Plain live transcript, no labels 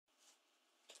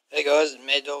Hey guys,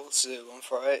 Mad Dogs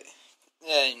 148,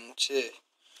 and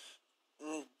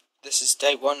this is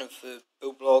day one of the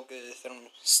build blog that I'm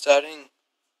starting,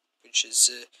 which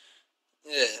is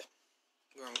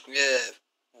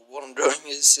what I'm doing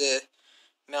is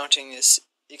mounting this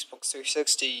Xbox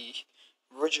 360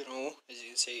 original. As you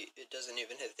can see, it doesn't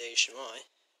even have the HDMI,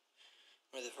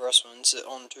 one of the first ones,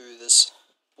 onto this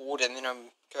board, and then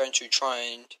I'm going to try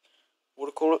and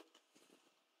watercool it,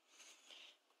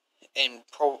 and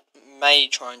may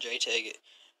try and JTAG it,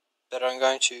 but I'm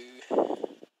going to,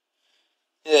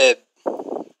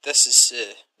 this is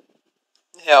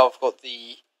how I've got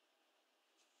the,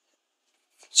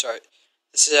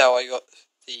 this is how I got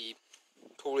the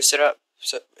cooler set up.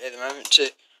 So at the moment,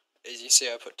 as you see,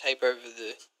 I put tape over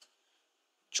the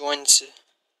joints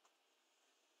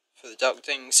for the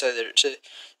ducting so that it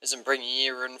doesn't bring the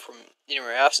air in from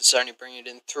anywhere else, it's only bringing it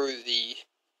in through the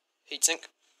heatsink.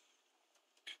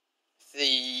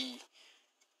 The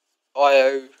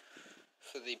I/O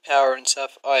for the power and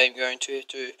stuff, I am going to have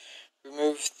to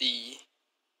remove the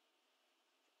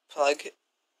plug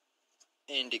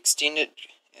and extend it,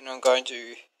 and I'm going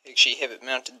to actually have it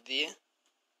mounted there.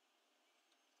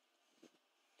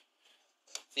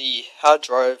 The hard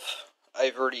drive,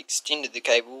 I've already extended the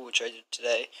cable, which I did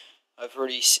today. I've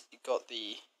already got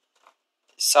the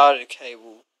SATA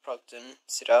cable plugged in,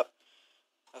 set up.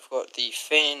 I've got the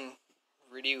fan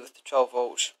ready with the 12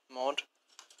 volt mod,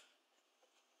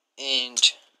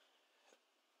 and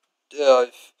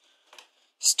I've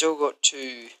still got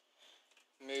to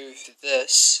move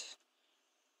this.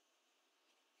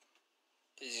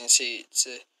 As you can see, it's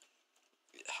a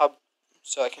hub,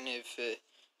 so I can have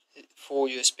 4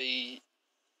 USB,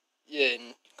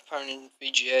 and component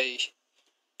VGA,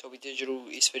 Dolby Digital,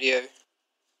 S-Video.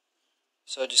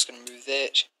 So I'm just going to move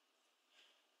that,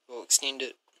 or extend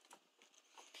it,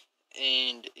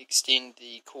 and extend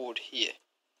the cord here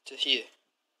to here.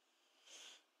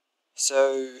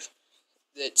 So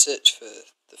that's it for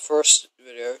the first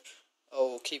video.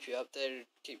 I'll keep you updated,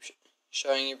 keep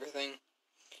showing everything.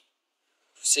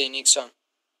 See you next time.